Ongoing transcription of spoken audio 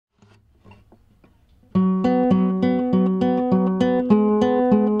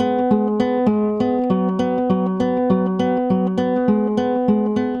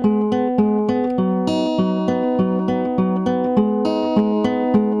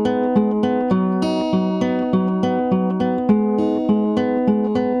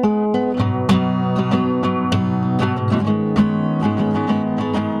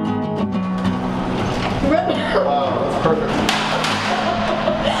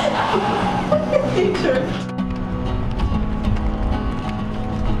Where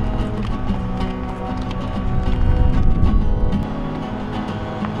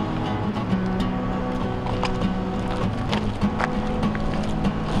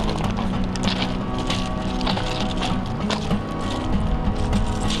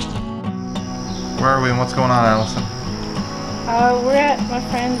are we and what's going on, Allison? We're at my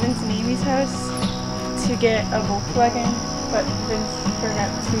friend Vince and Amy's house to get a Volkswagen, but Vince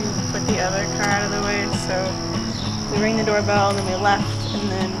forgot to put the other car out of the way, so we rang the doorbell and then we left, and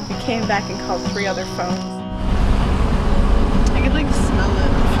then we came back and called 3 other phones. I could like smell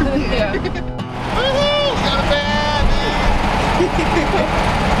it from here. Yeah. Woohoo! Got a band!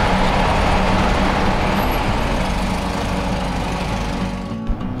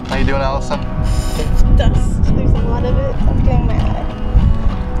 How you doing, Allison? Dust. There's a lot of it. I'm getting my eye.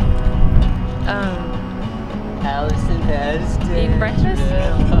 Allison has Eating breakfast?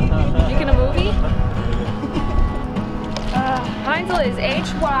 Making a movie? Heinzel is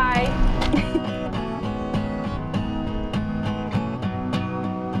H-Y.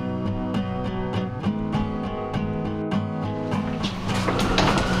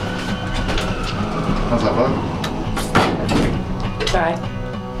 How's that bug? Sorry.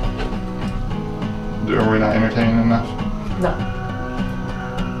 Are we not entertaining enough? No.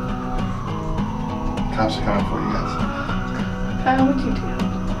 Cops are coming for you guys. What you do?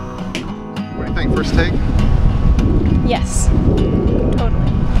 What do you think? First take? Yes.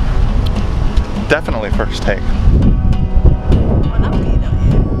 Totally. Definitely first take. Well, not me, don't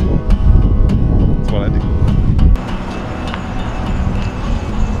you? That's what I do.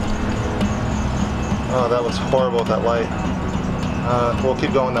 Oh, that looks horrible with that light. We'll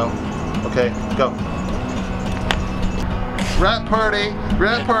keep going though. Okay, go. Rat party!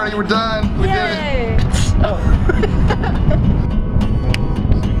 Rat party, we're done! We did it! Oh.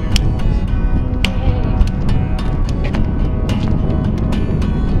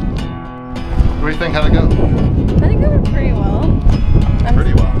 What do you think? How'd it go? I think it went pretty well.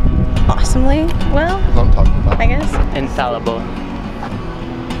 Pretty well. Awesomely well, That's what I'm talking about. I guess. Infallible.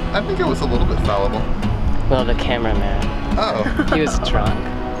 I think it was a little bit fallible. Well, the cameraman. Oh. He was drunk.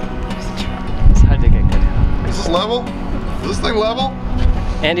 It's hard to get good. Is this level? Is this thing level?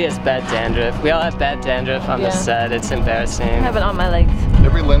 Andy has bad dandruff. We all have bad dandruff on the set. It's embarrassing. I have it on my legs.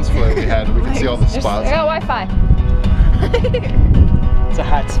 Every lens flare we had, we could see all the spots. I got Wi-Fi. It's a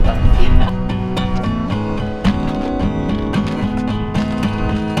hot spot.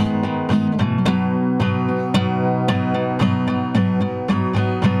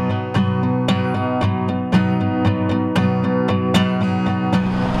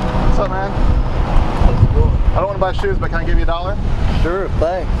 What's up, man? I don't want to buy shoes, but can I give you $1? Sure,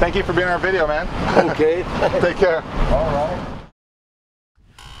 thanks. Thank you for being in our video, man. Okay. Take care. All right.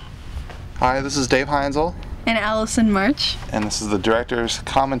 Hi, this is Dave Heinzel, And Allison March. and this is the director's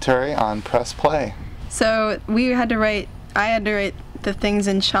commentary on Press Play. So I had to write the things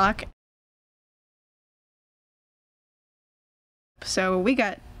in chalk. So we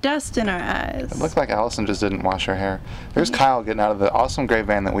got dust in our eyes. It looked like Allison just didn't wash her hair. There's Kyle getting out of the awesome gray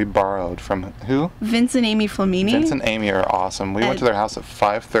van that we borrowed from who? Vince and Amy Flamini. Vince and Amy are awesome. We went to their house at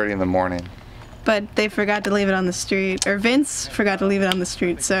 5:30 in the morning. But they forgot to leave it on the street, or Vince forgot to leave it on the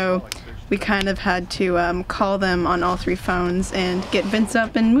street, so we kind of had to call them on all 3 phones and get Vince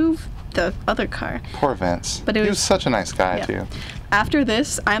up and move the other car. Poor Vince. But it he was- was such a nice guy, Yeah. too. After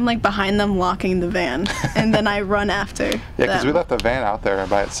this, I'm like behind them locking the van, and then I run after Yeah, because them. we left the van out there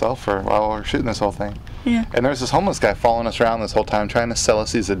by itself for while we were shooting this whole thing. Yeah. And there was this homeless guy following us around this whole time trying to sell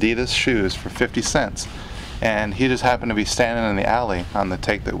us these Adidas shoes for 50 cents. And he just happened to be standing in the alley on the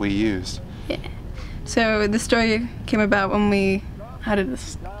take that we used. Yeah. So the story came about when we... How did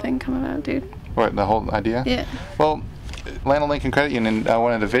this thing come about, dude? What, the whole idea? Yeah. Well, Land Lincoln Credit Union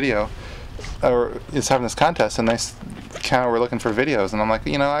wanted a video, or is having this contest, and they kind of were looking for videos, and I'm like,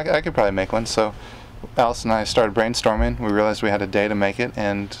 you know, I could probably make one. So Alice and I started brainstorming. We realized we had a day to make it,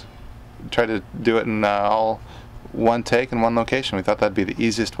 and tried to do it in all one take in one location. We thought that'd be the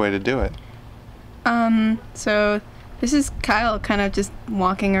easiest way to do it. So this is Kyle kind of just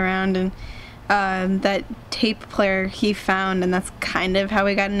walking around, and that tape player he found, and that's kind of how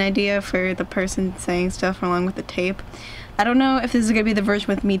we got an idea for the person saying stuff along with the tape. I don't know if this is going to be the version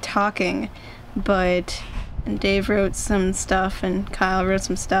with me talking, but Dave wrote some stuff and Kyle wrote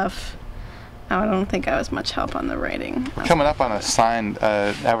some stuff. I don't think I was much help on the writing. We're coming up on a signed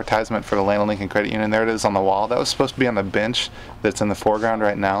advertisement for the Land Lincoln Credit Union. There it is on the wall. That was supposed to be on the bench that's in the foreground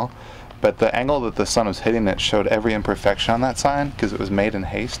right now, but the angle that the sun was hitting it showed every imperfection on that sign because it was made in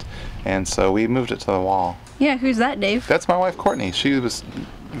haste, and so we moved it to the wall. Yeah, who's that, Dave? That's my wife, Courtney. She was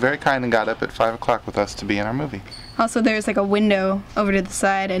very kind and got up at 5 o'clock with us to be in our movie. Also, there's like a window over to the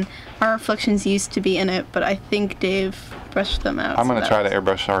side, and our reflections used to be in it, but I think Dave brushed them out. I'm going to try to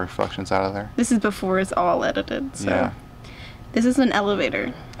airbrush our reflections out of there. This is before it's all edited, so. Yeah. This is an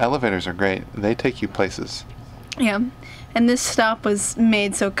elevator. Elevators are great. They take you places. Yeah. And this stop was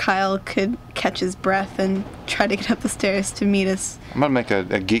made so Kyle could catch his breath and try to get up the stairs to meet us. I'm going to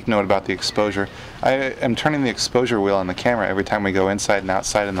make a geek note about the exposure. I am turning the exposure wheel on the camera every time we go inside and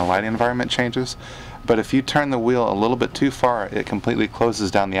outside and the lighting environment changes. But if you turn the wheel a little bit too far, it completely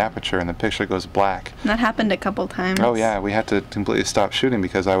closes down the aperture and the picture goes black. And that happened a couple times. Oh yeah, we had to completely stop shooting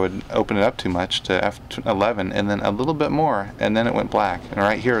because I would open it up too much to f11 and then a little bit more and then it went black. And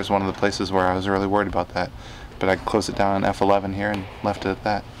right here is one of the places where I was really worried about that. But I closed it down on f11 here and left it at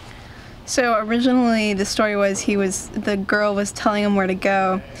that. So originally the story was the girl was telling him where to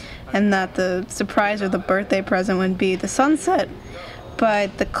go and that the surprise or the birthday present would be the sunset.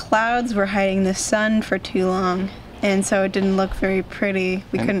 But the clouds were hiding the sun for too long, and so it didn't look very pretty.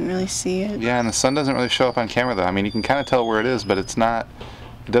 We couldn't really see it. Yeah, and the sun doesn't really show up on camera though. I mean, you can kind of tell where it is, but it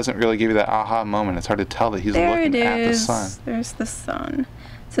doesn't really give you that aha moment. It's hard to tell that he's looking at the sun. There's the sun.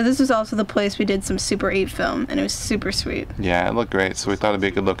 So this was also the place we did some Super 8 film, and it was super sweet. Yeah, it looked great, so we thought it'd be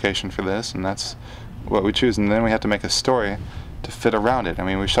a good location for this, and that's what we choose. And then we had to make a story to fit around it. I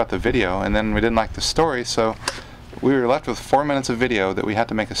mean, we shot the video, and then we didn't like the story, so we were left with 4 minutes of video that we had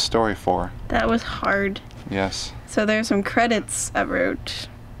to make a story for. That was hard. Yes. So there's some credits I wrote.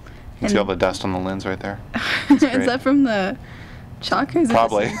 You see all the dust on the lens right there? Is that from the chalk? Or is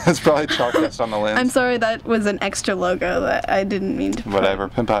probably. It's probably chalk dust on the lens. I'm sorry, that was an extra logo that I didn't mean to put. Whatever.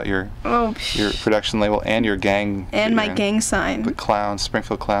 Pimp out your production label and your gang. And my gang sign. The Clowns,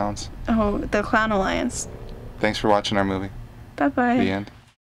 Springfield Clowns. Oh, the Clown Alliance. Thanks for watching our movie. Bye-bye. The end.